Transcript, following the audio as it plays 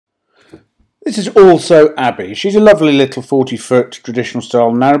This is also Abey. She's a lovely little 40-foot traditional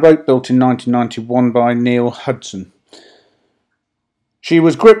style narrowboat built in 1991 by Neil Hudson. She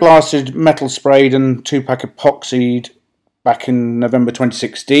was grip blasted, metal sprayed and 2-pack epoxied back in November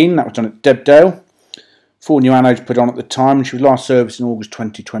 2016. That was done at Debdale. 4 new anodes put on at the time, and she was last serviced in August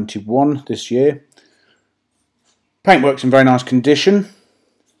 2021 this year. Paintwork's in very nice condition.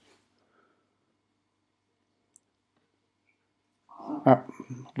 That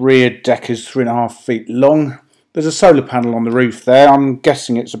rear deck is 3.5 feet long. There's a solar panel on the roof there. I'm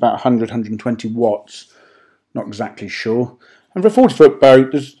guessing it's about 100-120 watts. Not exactly sure. And for a 40-foot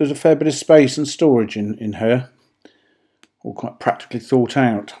boat, there's a fair bit of space and storage in her. All quite practically thought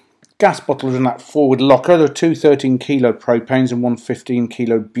out. Gas bottles in that forward locker. There are 2 13-kilo propanes and 1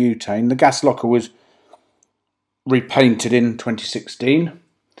 15-kilo butane. The gas locker was repainted in 2016.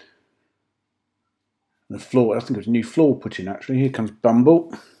 The floor, I think it was a new floor put in actually. Here comes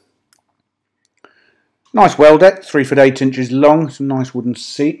Bumble. Nice well deck, 3 foot 8 inches long. Some nice wooden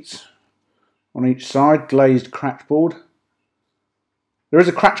seats on each side. Glazed cratch board. There is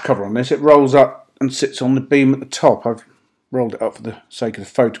a cratch cover on this. It rolls up and sits on the beam at the top. I've rolled it up for the sake of the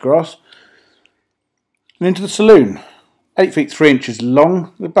photographs. And into the saloon. 8 feet 3 inches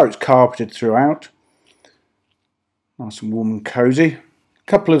long. The boat's carpeted throughout. Nice and warm and cosy.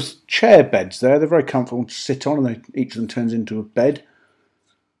 Couple of chair beds there. They're very comfortable to sit on, and each of them turns into a bed.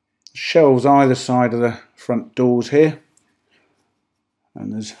 Shelves either side of the front doors here,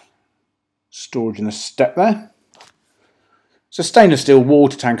 and there's storage in the step there. It's a stainless steel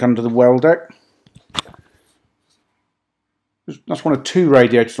water tank under the well deck. That's one of 2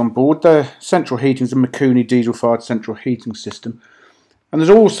 radiators on board. The central heating is a Mikuni diesel-fired central heating system, and there's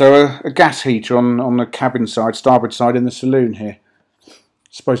also a gas heater on the cabin side, starboard side, in the saloon here.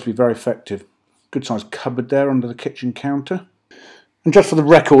 Supposed to be very effective. Good sized cupboard there under the kitchen counter. And just for the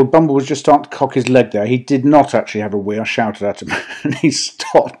record, Bumble was just starting to cock his leg there. He did not actually have a wee. I shouted at him and he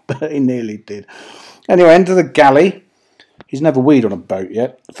stopped, but he nearly did. Anyway, into the galley. He's never weed on a boat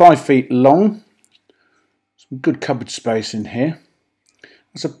yet. 5 feet long. Some good cupboard space in here.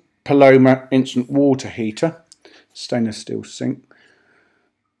 That's a Paloma instant water heater. Stainless steel sink.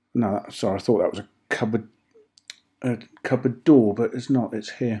 No, sorry, I thought that was a cupboard door, but it's not,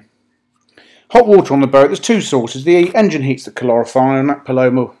 it's here. Hot water on the boat. There's 2 sources. The engine heats the calorifier, and that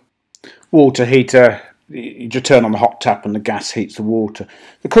Paloma water heater, you just turn on the hot tap and the gas heats the water.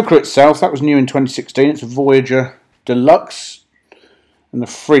 The cooker itself, that was new in 2016. It's a Voyager Deluxe, and the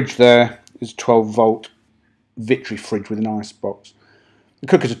fridge there is a 12-volt Victory fridge with an ice box. The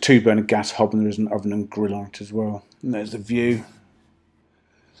cooker's a 2-burner gas hob, and there is an oven and grill on it as well. And there's the view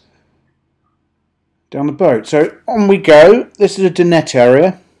down the boat. So on we go. This is a dinette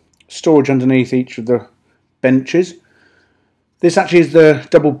area. Storage underneath each of the benches. This actually is the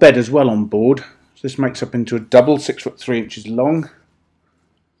double bed as well on board. So this makes up into a double, 6 foot 3 inches long.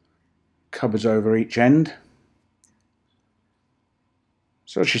 Cupboards over each end.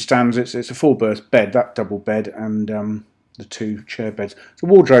 So as she stands, it's a 4-berth bed, that double bed, and the 2 chair beds. There's a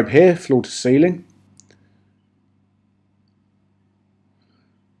wardrobe here, floor to ceiling.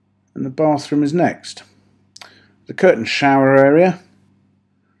 And the bathroom is next. The curtain shower area.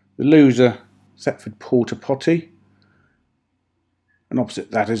 The loser Thetford porta potty. And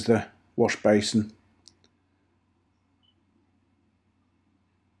opposite that is the wash basin.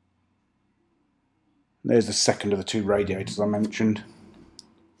 There's the second of the 2 radiators I mentioned.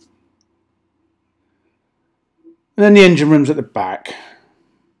 And then the engine room's at the back.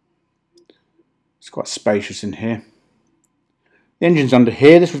 It's quite spacious in here. The engine's under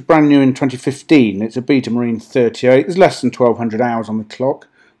here. This was brand new in 2015. It's a Beta Marine 38. There's less than 1,200 hours on the clock.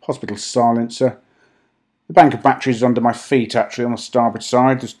 Hospital silencer. The bank of batteries is under my feet actually on the starboard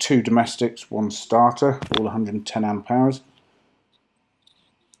side. There's 2 domestics, 1 starter, all 110 amp hours.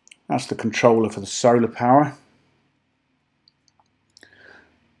 That's the controller for the solar power.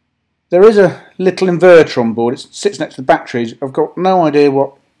 There is a little inverter on board. It sits next to the batteries. I've got no idea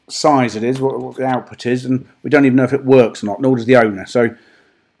what size it is, what the output is, and we don't even know if it works or not, nor does the owner. So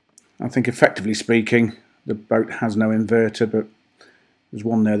I think effectively speaking, the boat has no inverter, but there's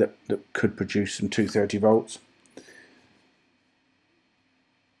one there that could produce some 230 volts.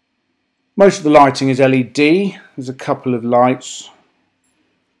 Most of the lighting is LED. There's a couple of lights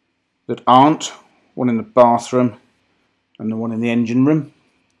that aren't, one in the bathroom and the one in the engine room.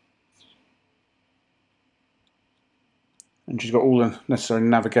 And she's got all the necessary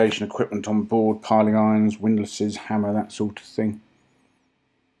navigation equipment on board, piling irons, windlasses, hammer, that sort of thing.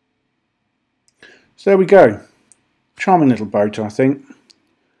 So there we go. Charming little boat, I think.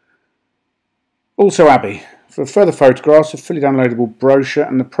 Also Abey, For further photographs, a fully downloadable brochure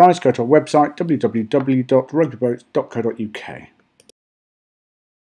and the price, go to our website www.rugbyboats.co.uk.